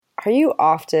are you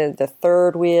often the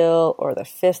third wheel or the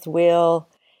fifth wheel?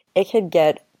 It can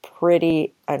get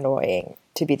pretty annoying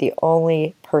to be the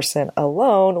only person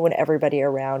alone when everybody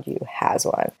around you has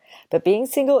one. But being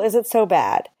single isn't so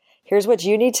bad. Here's what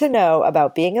you need to know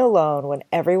about being alone when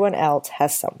everyone else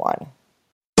has someone.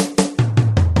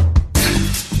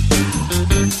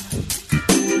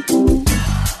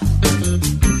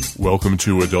 Welcome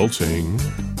to Adulting,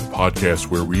 a podcast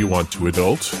where we want to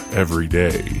adult every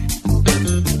day.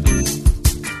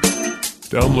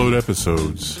 Download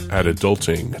episodes at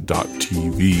adulting.tv.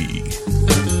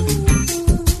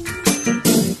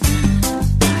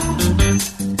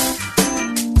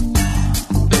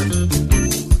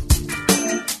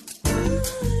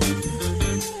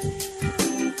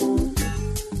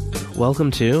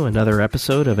 Welcome to another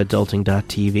episode of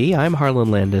Adulting.tv. I'm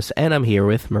Harlan Landis, and I'm here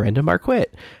with Miranda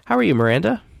Marquit. How are you,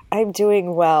 Miranda? I'm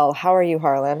doing well. How are you,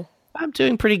 Harlan? I'm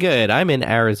doing pretty good. I'm in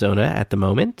Arizona at the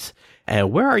moment.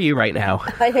 Where are you right now?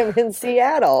 I am in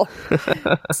Seattle.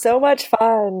 So much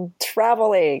fun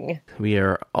traveling. We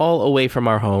are all away from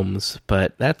our homes,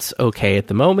 but that's okay at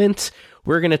the moment.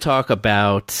 We're going to talk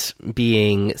about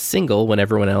being single when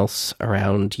everyone else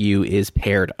around you is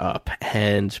paired up.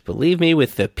 And believe me,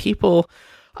 with the people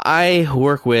I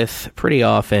work with pretty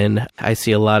often, I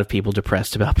see a lot of people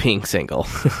depressed about being single.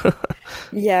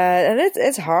 Yeah, and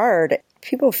it's hard.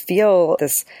 People feel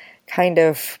this kind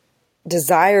of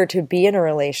desire to be in a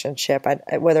relationship,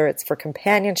 whether it's for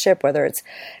companionship, whether it's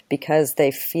because they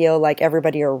feel like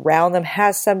everybody around them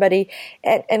has somebody.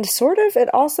 And sort of,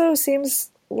 it also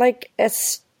seems like a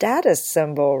status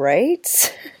symbol, right?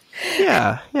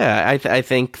 Yeah. I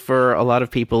think for a lot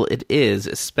of people it is,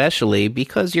 especially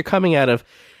because you're coming out of,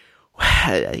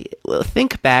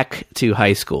 think back to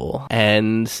high school,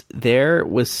 and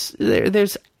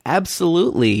there's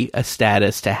absolutely a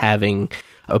status to having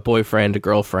a boyfriend, a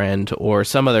girlfriend, or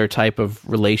some other type of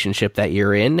relationship that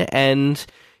you're in, and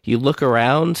you look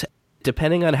around,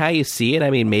 depending on how you see it, I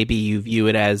mean, maybe you view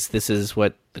it as this is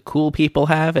what the cool people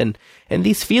have, and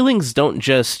these feelings don't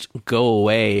just go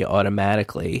away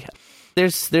automatically.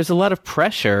 There's a lot of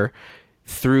pressure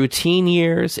through teen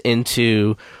years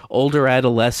into older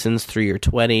adolescence, through your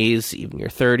 20s, even your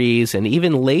 30s, and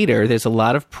even later, there's a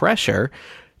lot of pressure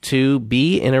to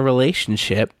be in a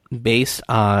relationship based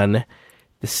on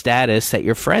the status that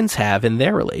your friends have in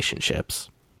their relationships.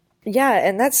 Yeah,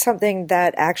 and that's something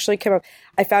that actually came up.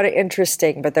 I found it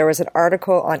interesting, but there was an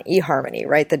article on eHarmony,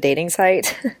 right? The dating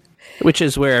site. Which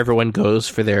is where everyone goes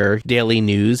for their daily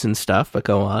news and stuff, but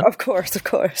go on. Of course.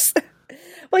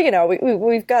 Well,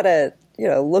 we've got to,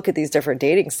 look at these different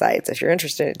dating sites if you're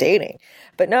interested in dating.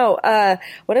 But no,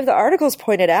 one of the articles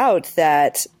pointed out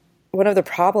that one of the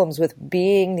problems with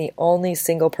being the only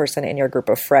single person in your group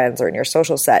of friends or in your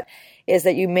social set is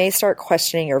that you may start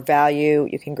questioning your value,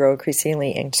 you can grow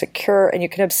increasingly insecure, and you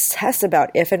can obsess about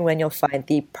if and when you'll find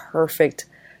the perfect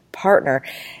partner.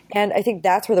 And I think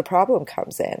that's where the problem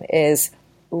comes in, is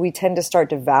we tend to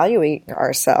start devaluing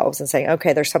ourselves and saying,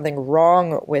 okay, there's something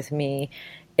wrong with me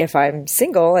if I'm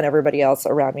single and everybody else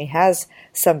around me has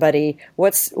somebody.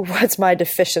 What's my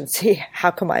deficiency?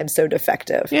 How come I'm so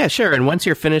defective? Yeah, sure. And once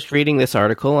you're finished reading this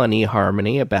article on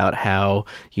eHarmony about how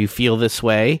you feel this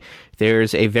way,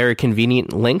 there's a very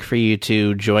convenient link for you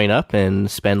to join up and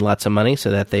spend lots of money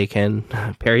so that they can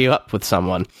pair you up with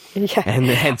someone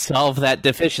and solve that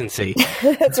deficiency.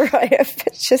 That's right,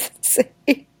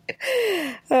 efficiency.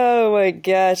 Oh my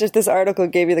gosh, if this article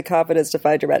gave you the confidence to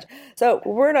find your match. So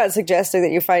we're not suggesting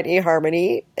that you find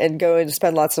eHarmony and go and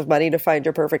spend lots of money to find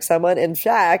your perfect someone. In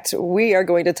fact, we are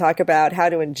going to talk about how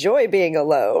to enjoy being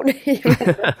alone,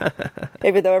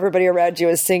 even though everybody around you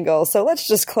is single. So let's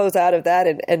just close out of that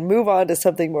and move on to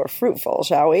something more fruitful,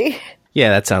 shall we?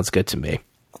 Yeah, that sounds good to me.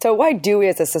 So why do we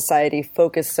as a society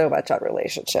focus so much on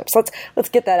relationships? Let's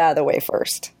get that out of the way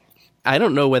first. I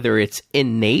don't know whether it's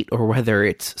innate or whether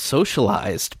it's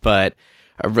socialized, but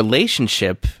a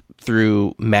relationship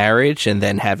through marriage and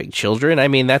then having children, I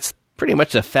mean, that's pretty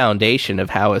much the foundation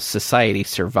of how a society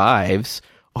survives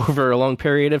over a long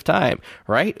period of time,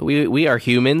 right? We are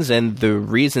humans, and the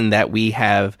reason that we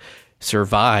have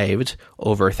survived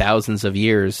over thousands of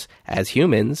years as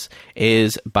humans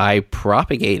is by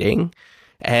propagating,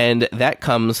 and that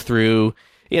comes through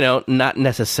not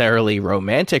necessarily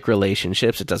romantic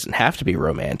relationships. It doesn't have to be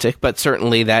romantic, but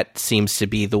certainly that seems to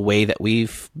be the way that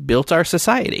we've built our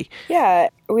society. Yeah,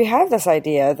 we have this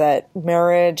idea that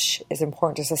marriage is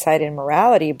important to society and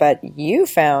morality, but you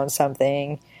found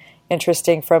something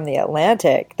interesting from The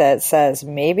Atlantic that says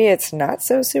maybe it's not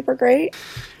so super great.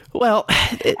 Well,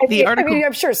 article...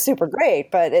 I'm sure it's super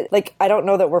great, but I don't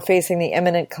know that we're facing the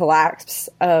imminent collapse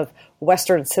of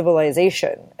Western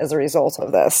civilization as a result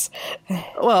of this.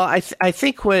 Well, I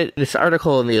think what this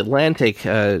article in The Atlantic,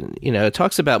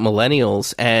 talks about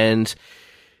millennials, and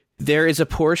there is a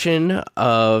portion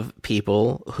of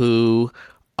people who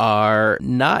are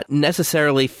not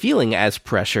necessarily feeling as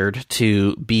pressured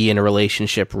to be in a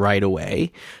relationship right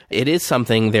away. It is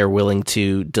something they're willing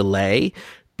to delay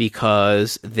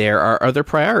because there are other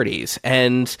priorities.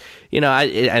 And,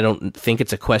 I don't think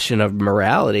it's a question of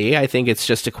morality. I think it's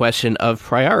just a question of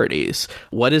priorities.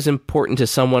 What is important to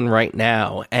someone right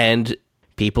now? And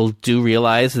people do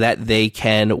realize that they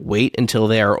can wait until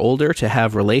they are older to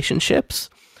have relationships,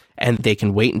 and they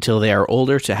can wait until they are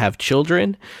older to have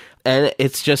children. And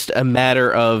it's just a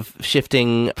matter of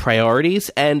shifting priorities.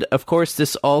 And of course,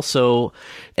 this also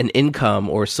an income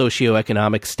or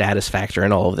socioeconomic status factor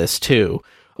in all of this too,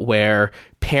 where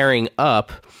pairing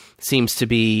up seems to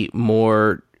be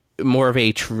more of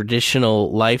a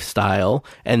traditional lifestyle,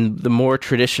 and the more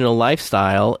traditional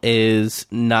lifestyle is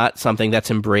not something that's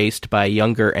embraced by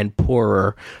younger and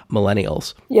poorer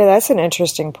millennials. Yeah, that's an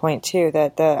interesting point too,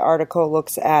 that the article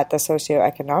looks at the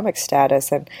socioeconomic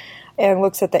status and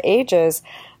looks at the ages.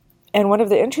 And one of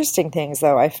the interesting things,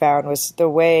 though, I found was the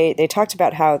way they talked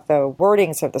about how the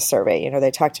wordings of the survey,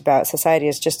 they talked about society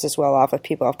is just as well off if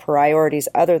people have priorities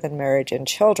other than marriage and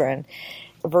children,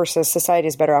 versus society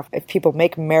is better off if people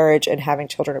make marriage and having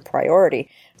children a priority.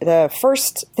 The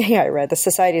first thing I read, the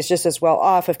society is just as well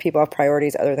off if people have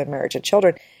priorities other than marriage and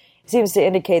children, seems to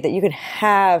indicate that you can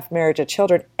have marriage and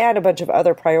children and a bunch of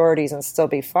other priorities and still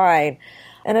be fine.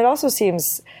 And it also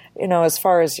seems, as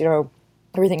far as,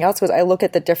 everything else goes, I look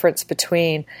at the difference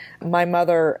between my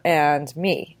mother and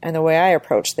me and the way I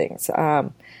approach things.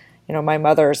 My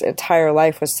mother's entire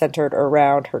life was centered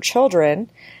around her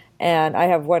children, and I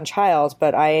have one child,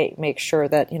 but I make sure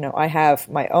that, I have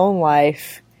my own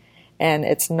life, and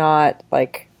it's not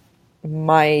like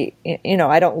I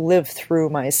don't live through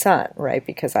my son, right?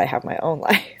 Because I have my own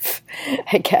life,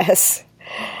 I guess.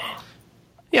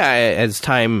 Yeah, as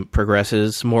time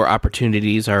progresses, more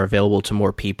opportunities are available to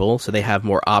more people, so they have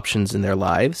more options in their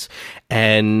lives.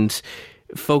 And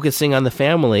focusing on the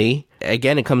family,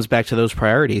 again, it comes back to those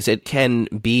priorities. It can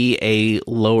be a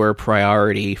lower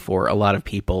priority for a lot of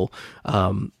people,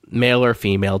 male or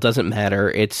female, doesn't matter.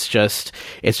 It's just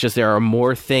there are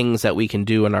more things that we can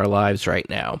do in our lives right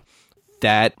now.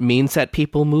 That means that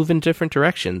people move in different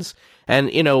directions. And,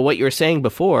 what you were saying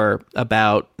before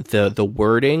about the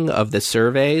wording of the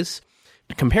surveys,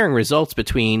 comparing results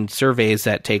between surveys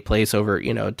that take place over,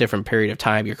 a different period of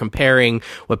time, you're comparing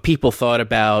what people thought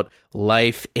about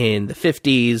life in the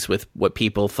 50s with what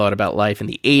people thought about life in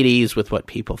the 80s with what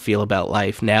people feel about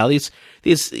life now. These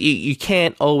you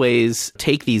can't always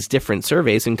take these different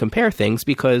surveys and compare things,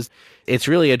 because it's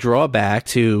really a drawback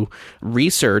to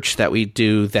research that we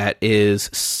do that is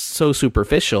so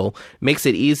superficial. Makes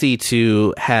it easy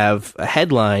to have a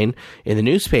headline in the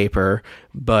newspaper,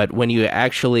 but when you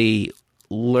actually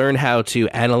learn how to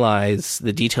analyze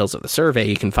the details of the survey,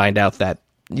 you can find out that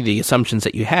the assumptions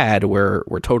that you had were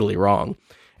totally wrong.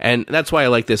 And that's why I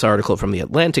like this article from The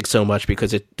Atlantic so much,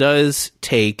 because it does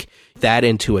take that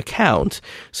into account.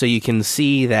 So you can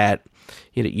see that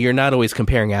you're not always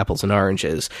comparing apples and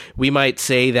oranges. We might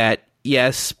say that,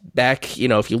 yes, back,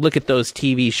 if you look at those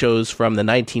TV shows from the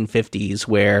 1950s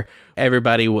where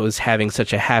everybody was having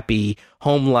such a happy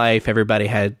home life, everybody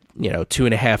had,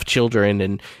 2.5 children,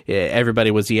 and everybody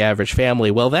was the average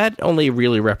family. Well, that only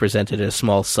really represented a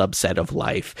small subset of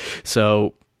life.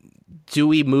 So do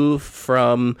we move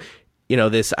from,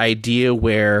 this idea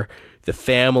where the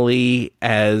family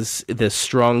as the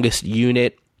strongest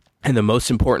unit and the most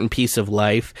important piece of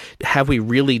life, have we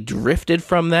really drifted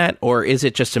from that? Or is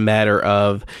it just a matter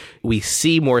of we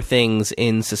see more things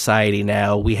in society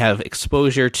now? We have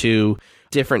exposure to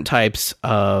different types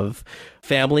of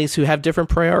families who have different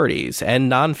priorities and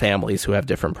non-families who have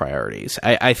different priorities.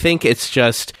 I think it's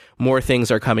just more things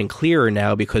are coming clearer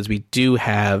now because we do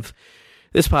have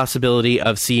this possibility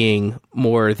of seeing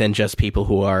more than just people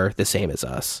who are the same as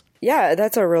us. Yeah,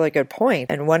 that's a really good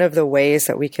point. And one of the ways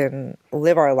that we can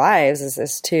live our lives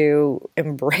is to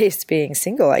embrace being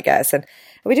single, I guess. And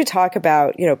we do talk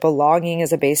about, belonging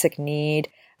as a basic need.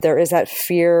 There is that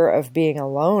fear of being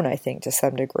alone, I think, to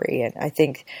some degree. And I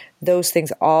think those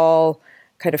things all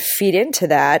kind of feed into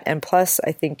that. And plus,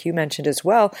 I think you mentioned as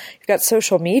well, you've got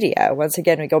social media. Once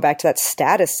again, we go back to that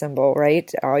status symbol,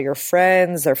 right? All your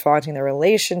friends, they're flaunting their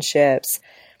relationships.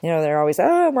 They're always,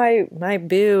 oh, my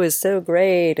boo is so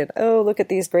great. And, oh, look at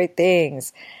these great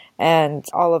things and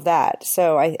all of that.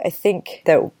 So I think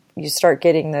that you start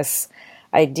getting this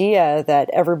idea that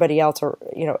everybody else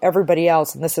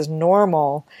and this is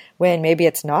normal, when maybe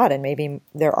it's not, and maybe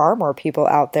there are more people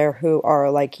out there who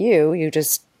are like you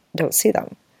just don't see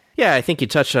them. Yeah, I think you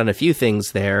touched on a few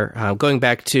things there. Going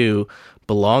back to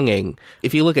belonging,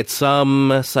 if you look at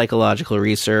some psychological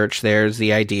research, there's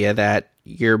the idea that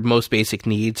your most basic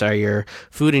needs are your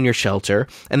food and your shelter.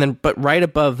 But right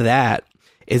above that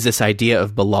is this idea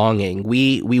of belonging.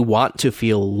 We want to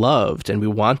feel loved, and we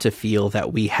want to feel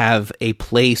that we have a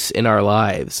place in our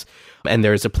lives, and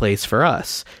there's a place for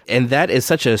us. And that is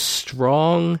such a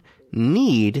strong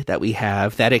need that we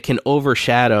have that it can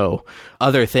overshadow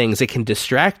other things. It can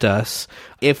distract us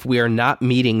if we are not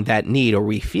meeting that need, or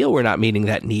we feel we're not meeting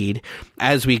that need,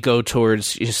 as we go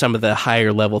towards some of the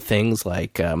higher level things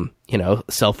like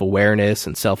self-awareness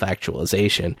and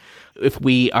self-actualization. If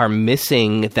we are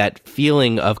missing that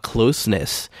feeling of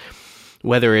closeness,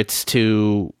 whether it's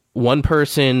to one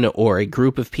person or a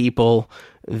group of people,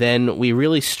 then we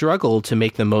really struggle to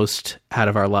make the most out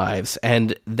of our lives.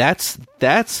 And that's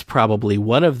probably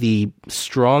one of the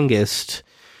strongest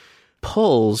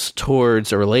pulls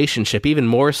towards a relationship, even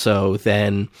more so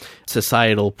than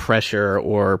societal pressure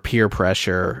or peer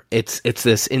pressure. It's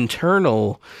this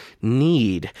internal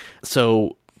need.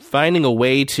 So finding a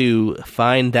way to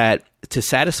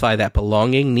satisfy that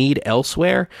belonging need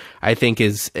elsewhere, I think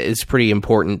is pretty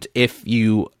important if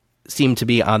you seem to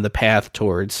be on the path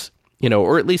towards,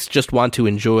 or at least just want to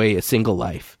enjoy a single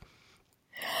life.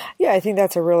 Yeah, I think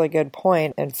that's a really good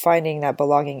point, and finding that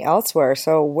belonging elsewhere.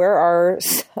 So what are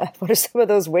some of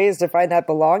those ways to find that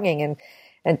belonging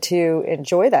and to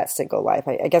enjoy that single life?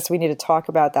 I guess we need to talk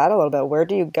about that a little bit. Where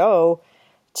do you go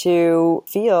to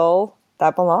feel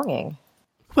that belonging?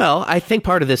 Well, I think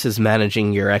part of this is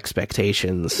managing your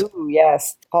expectations. Ooh,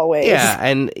 yes, always. Yeah,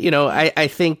 and, I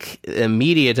think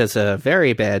media does a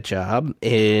very bad job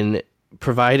in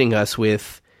providing us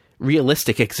with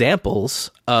realistic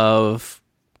examples of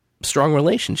strong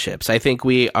relationships. I think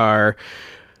we are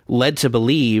led to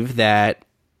believe that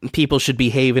people should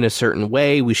behave in a certain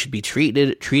way, we should be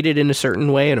treated in a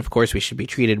certain way, and of course we should be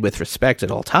treated with respect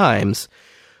at all times.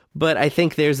 But I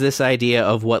think there's this idea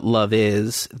of what love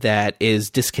is that is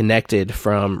disconnected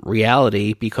from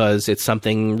reality because it's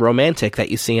something romantic that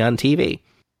you see on TV.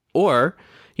 Or,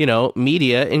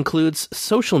 media includes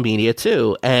social media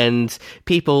too, and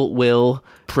people will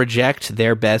project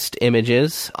their best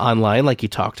images online like you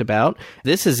talked about.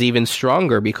 This is even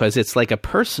stronger because it's like a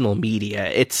personal media.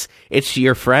 It's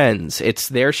your friends.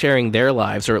 They're sharing their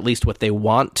lives, or at least what they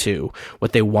want to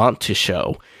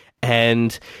show.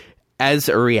 And as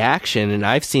a reaction, and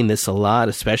I've seen this a lot,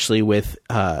 especially with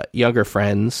younger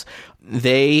friends,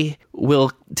 they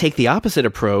will take the opposite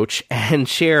approach and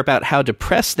share about how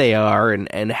depressed they are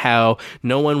and how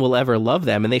no one will ever love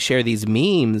them. And they share these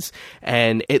memes,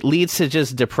 and it leads to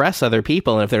just depress other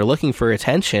people. And if they're looking for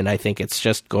attention, I think it's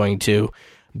just going to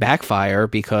backfire,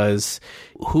 because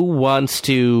who wants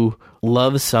to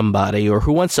love somebody, or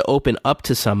who wants to open up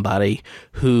to somebody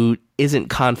who isn't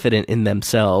confident in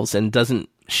themselves and doesn't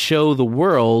show the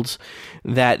world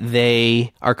that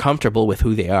they are comfortable with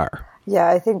who they are? Yeah,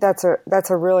 I think that's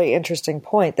a really interesting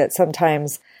point, that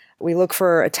sometimes we look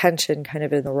for attention kind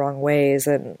of in the wrong ways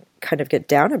and kind of get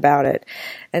down about it.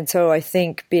 And so I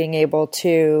think being able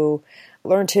to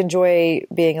learn to enjoy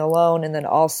being alone, and then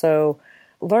also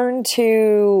learn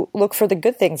to look for the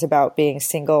good things about being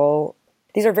single.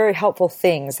 These are very helpful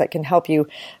things that can help you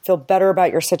feel better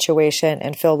about your situation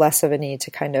and feel less of a need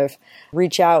to kind of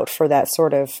reach out for that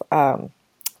sort of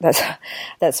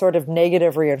that sort of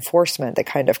negative reinforcement that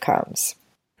kind of comes.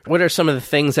 What are some of the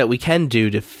things that we can do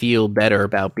to feel better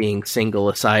about being single,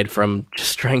 aside from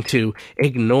just trying to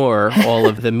ignore all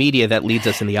of the media that leads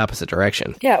us in the opposite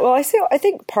direction? Yeah, well, I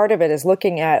think part of it is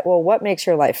looking at, well, what makes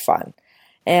your life fun?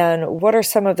 And what are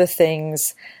some of the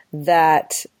things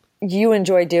that you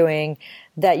enjoy doing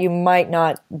that you might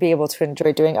not be able to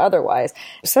enjoy doing otherwise?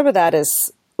 Some of that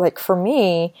is, like, for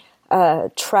me,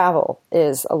 travel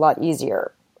is a lot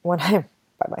easier when I'm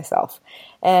by myself.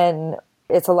 And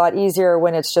it's a lot easier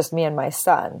when it's just me and my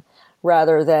son,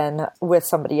 rather than with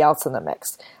somebody else in the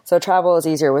mix. So travel is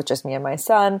easier with just me and my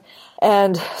son.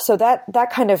 And so that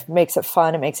kind of makes it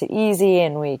fun. It makes it easy,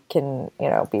 and we can,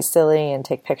 be silly and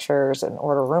take pictures and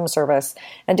order room service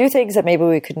and do things that maybe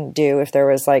we couldn't do if there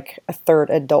was like a third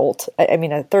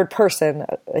person,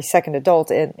 a second adult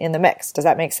in the mix. Does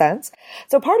that make sense?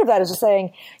 So part of that is just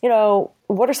saying,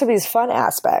 what are some of these fun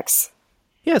aspects?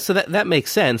 Yeah, so that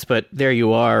makes sense, but there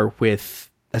you are with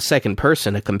a second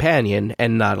person, a companion,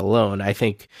 and not alone. I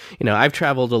think, I've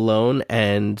traveled alone,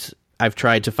 and I've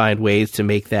tried to find ways to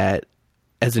make that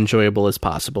as enjoyable as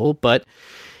possible, but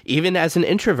even as an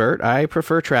introvert, I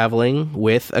prefer traveling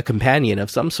with a companion of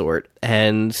some sort.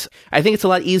 And I think it's a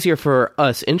lot easier for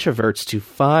us introverts to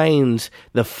find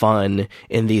the fun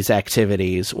in these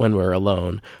activities when we're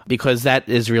alone, because that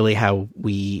is really how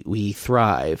we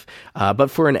thrive. But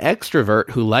for an extrovert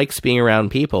who likes being around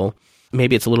people,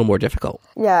 maybe it's a little more difficult.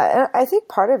 Yeah, and I think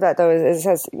part of that, though, is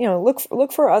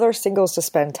look for other singles to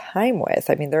spend time with.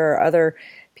 I mean, there are other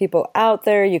people out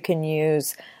there. You can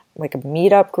use like a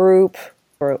meetup group,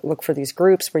 or look for these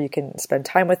groups where you can spend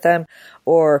time with them,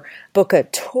 or book a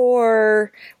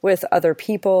tour with other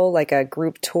people, like a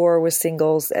group tour with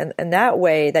singles. And that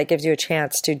way, that gives you a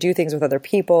chance to do things with other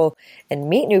people and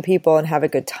meet new people and have a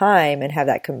good time and have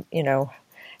that,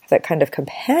 that kind of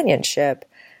companionship.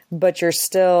 But you're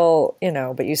still,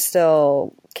 but you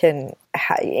still can,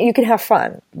 you can have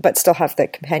fun, but still have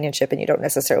that companionship, and you don't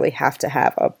necessarily have to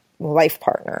have a life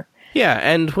partner. Yeah,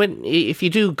 and if you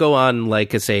do go on,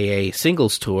 like, say, a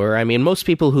singles tour, I mean, most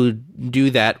people who do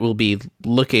that will be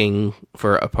looking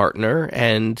for a partner,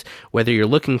 and whether you're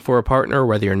looking for a partner or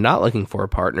whether you're not looking for a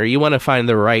partner, you want to find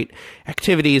the right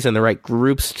activities and the right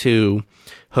groups to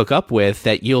hook up with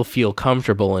that you'll feel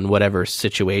comfortable in whatever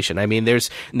situation. I mean, there's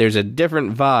a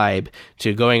different vibe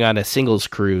to going on a singles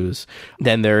cruise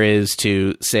than there is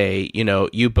to, say,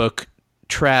 you book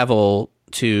travel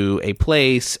to a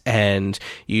place and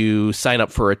you sign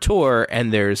up for a tour,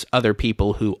 and there's other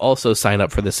people who also sign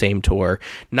up for the same tour,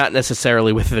 not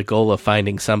necessarily with the goal of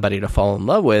finding somebody to fall in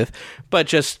love with, but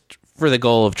just for the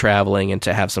goal of traveling and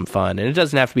to have some fun. And it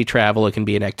doesn't have to be travel. It can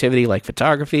be an activity like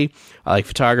photography. I like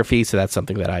photography, so that's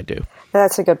something that I do.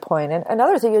 That's a good point. And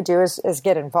another thing you do is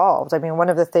get involved. I mean, one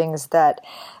of the things that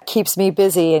keeps me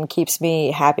busy and keeps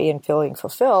me happy and feeling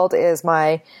fulfilled is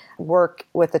my work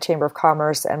with the Chamber of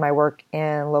Commerce and my work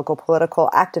in local political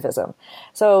activism.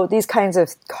 So these kinds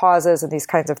of causes and these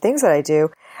kinds of things that I do,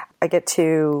 I get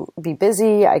to be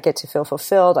busy, I get to feel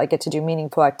fulfilled, I get to do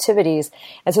meaningful activities.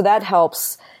 And so that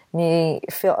helps me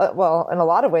feel, well, in a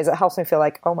lot of ways, it helps me feel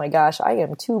like, oh my gosh, I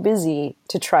am too busy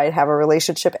to try to have a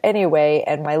relationship anyway,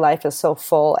 and my life is so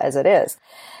full as it is.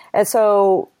 And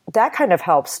so that kind of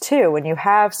helps too. When you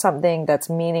have something that's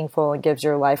meaningful and gives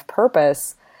your life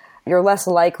purpose, you're less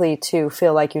likely to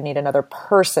feel like you need another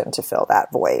person to fill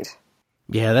that void.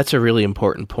 Yeah, that's a really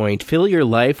important point. Fill your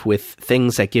life with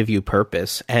things that give you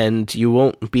purpose, and you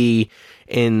won't be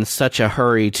in such a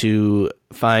hurry to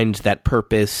find that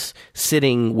purpose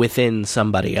sitting within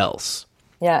somebody else.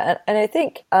 Yeah, and I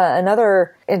think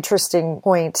another interesting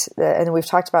point, and we've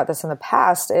talked about this in the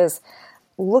past, is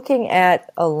looking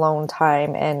at alone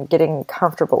time and getting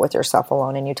comfortable with yourself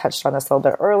alone. And you touched on this a little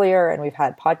bit earlier, and we've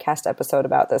had podcast episode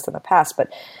about this in the past,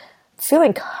 but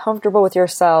feeling comfortable with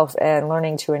yourself and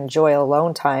learning to enjoy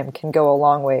alone time can go a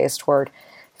long ways toward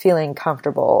feeling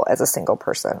comfortable as a single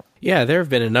person. Yeah, there have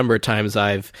been a number of times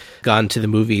I've gone to the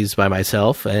movies by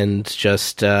myself and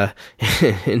just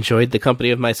enjoyed the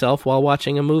company of myself while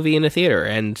watching a movie in a theater.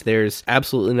 And there's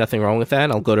absolutely nothing wrong with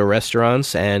that. I'll go to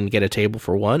restaurants and get a table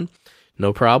for one.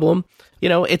 No problem.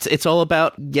 It's all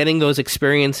about getting those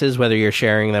experiences, whether you're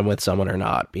sharing them with someone or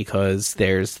not, because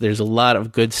there's a lot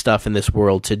of good stuff in this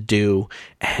world to do,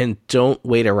 and don't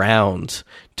wait around.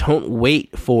 Don't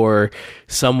wait for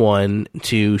someone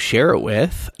to share it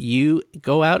with. You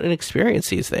go out and experience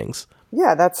these things.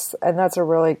 Yeah, that's a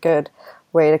really good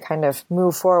way to kind of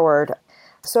move forward.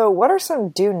 So what are some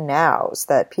do-nows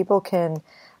that people can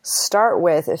start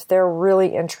with if they're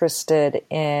really interested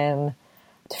in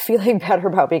feeling better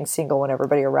about being single when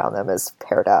everybody around them is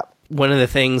paired up? One of the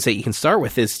things that you can start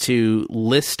with is to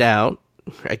list out,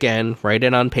 again, write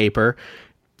it on paper,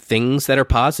 things that are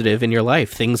positive in your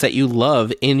life, things that you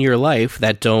love in your life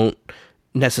that don't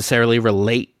necessarily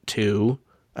relate to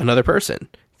another person,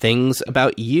 things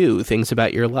about you, things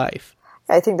about your life.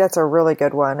 I think that's a really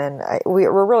good one. And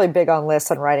we're really big on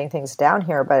lists and writing things down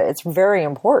here, but it's very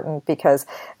important because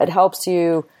it helps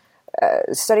you.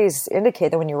 Studies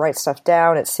indicate that when you write stuff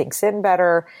down, it sinks in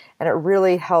better, and it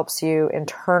really helps you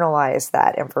internalize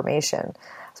that information.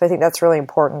 So I think that's really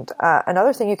important.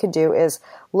 Another thing you can do is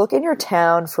look in your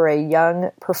town for a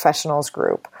young professionals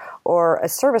group or a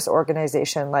service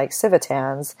organization like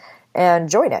Civitans and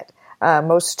join it.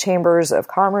 Most chambers of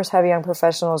commerce have a young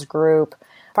professionals group.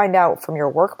 Find out from your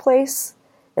workplace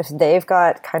if they've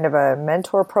got kind of a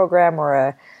mentor program or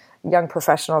a young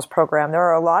professionals program. There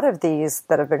are a lot of these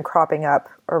that have been cropping up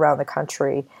around the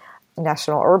country.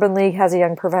 National Urban League has a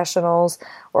young professionals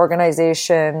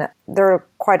organization. There are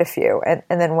quite a few. And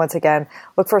then once again,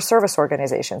 look for a service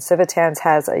organization. Civitans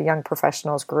has a young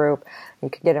professionals group.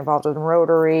 You can get involved in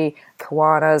Rotary,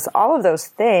 Kiwanis, all of those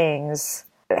things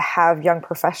have young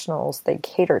professionals they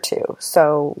cater to.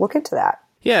 So look into that.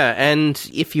 Yeah, and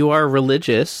if you are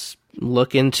religious,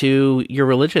 look into your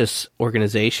religious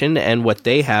organization and what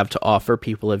they have to offer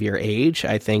people of your age.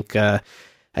 I think there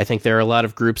are a lot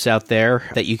of groups out there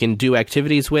that you can do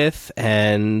activities with,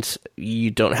 and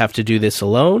you don't have to do this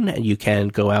alone. You can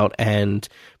go out and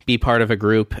be part of a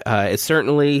group. It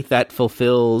certainly that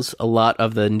fulfills a lot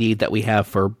of the need that we have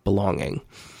for belonging.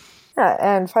 Yeah,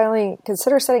 and finally,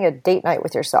 consider setting a date night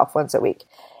with yourself once a week.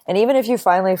 And even if you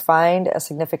finally find a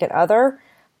significant other,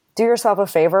 do yourself a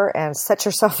favor and set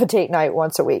yourself a date night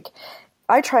once a week.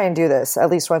 I try and do this at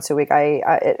least once a week.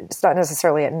 It's not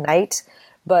necessarily at night,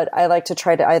 but I like to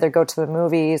try to either go to the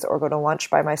movies or go to lunch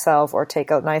by myself or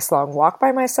take a nice long walk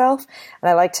by myself. And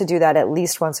I like to do that at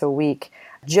least once a week,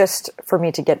 just for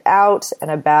me to get out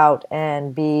and about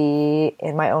and be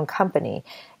in my own company.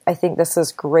 I think this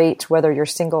is great whether you're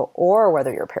single or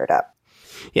whether you're paired up.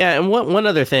 Yeah, and one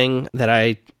other thing that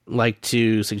I like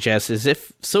to suggest is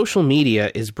if social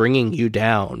media is bringing you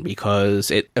down because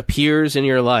it appears in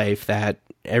your life that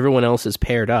everyone else is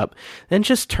paired up, then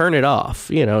just turn it off.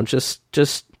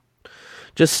 Just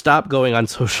stop going on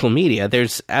social media.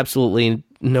 There's absolutely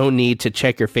no need to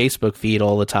check your Facebook feed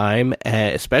all the time,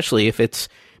 especially if it's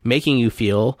making you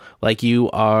feel like you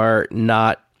are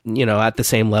not, at the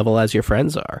same level as your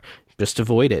friends are. Just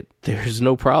avoid it. There's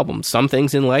no problem. Some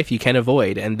things in life you can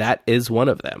avoid, and that is one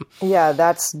of them. Yeah,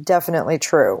 that's definitely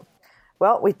true.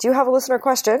 Well, we do have a listener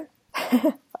question.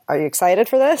 Are you excited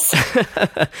for this?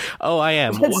 Oh, I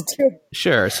am. Let's do it.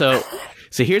 Sure. So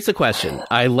here's the question.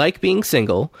 I like being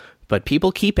single, but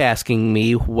people keep asking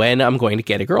me when I'm going to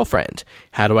get a girlfriend.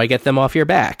 How do I get them off your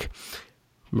back?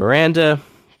 Miranda,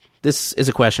 this is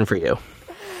a question for you.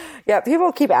 Yeah,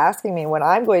 people keep asking me when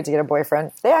I'm going to get a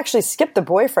boyfriend. They actually skip the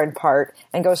boyfriend part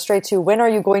and go straight to, when are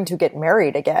you going to get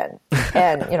married again?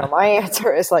 And, my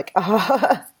answer is like,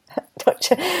 not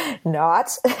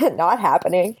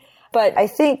happening. But I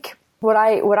think what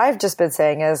I've just been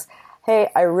saying is, hey,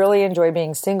 I really enjoy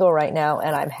being single right now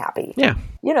and I'm happy. Yeah.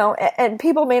 And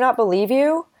people may not believe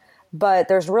you, but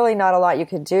there's really not a lot you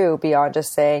can do beyond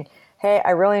just saying, hey,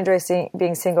 I really enjoy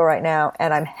being single right now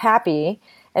and I'm happy.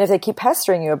 And if they keep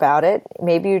pestering you about it,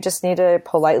 maybe you just need to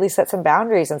politely set some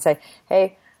boundaries and say,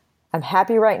 hey, I'm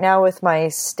happy right now with my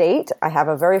state. I have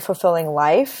a very fulfilling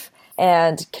life.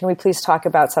 And can we please talk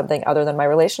about something other than my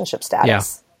relationship status? Yeah.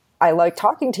 I like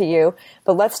talking to you,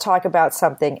 but let's talk about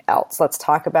something else. Let's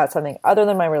talk about something other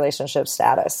than my relationship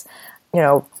status. We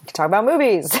can talk about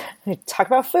movies, we can talk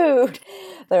about food,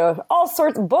 there are all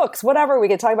sorts of books, whatever. We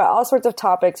can talk about all sorts of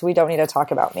topics. We don't need to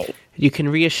talk about me. You can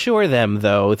reassure them,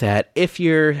 though, that if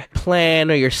your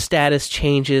plan or your status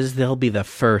changes, they'll be the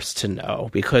first to know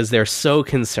because they're so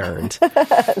concerned.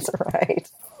 That's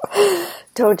right.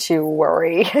 Don't you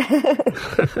worry.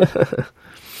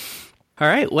 All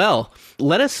right, well,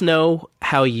 let us know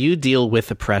how you deal with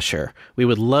the pressure. We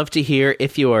would love to hear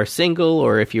if you are single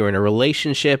or if you're in a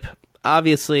relationship.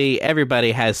 Obviously,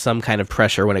 everybody has some kind of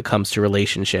pressure when it comes to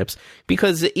relationships,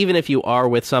 because even if you are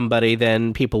with somebody,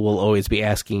 then people will always be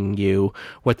asking you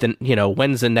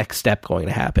when's the next step going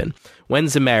to happen?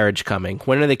 When's the marriage coming?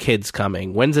 When are the kids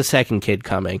coming? When's the second kid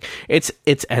coming? It's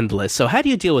endless. So how do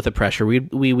you deal with the pressure?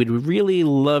 We would really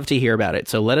love to hear about it.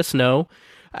 So let us know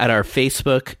at our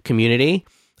Facebook community,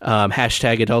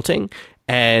 #adulting.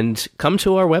 And come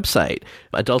to our website,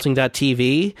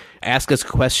 adulting.tv, ask us a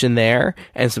question there,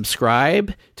 and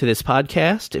subscribe to this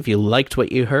podcast if you liked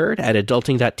what you heard at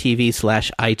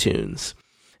adulting.tv/iTunes.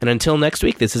 And until next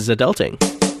week, this is Adulting.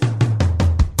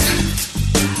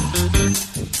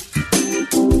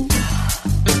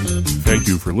 Thank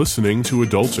you for listening to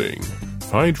Adulting.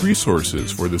 Find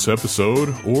resources for this episode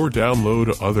or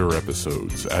download other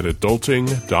episodes at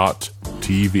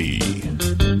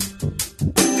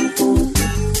adulting.tv.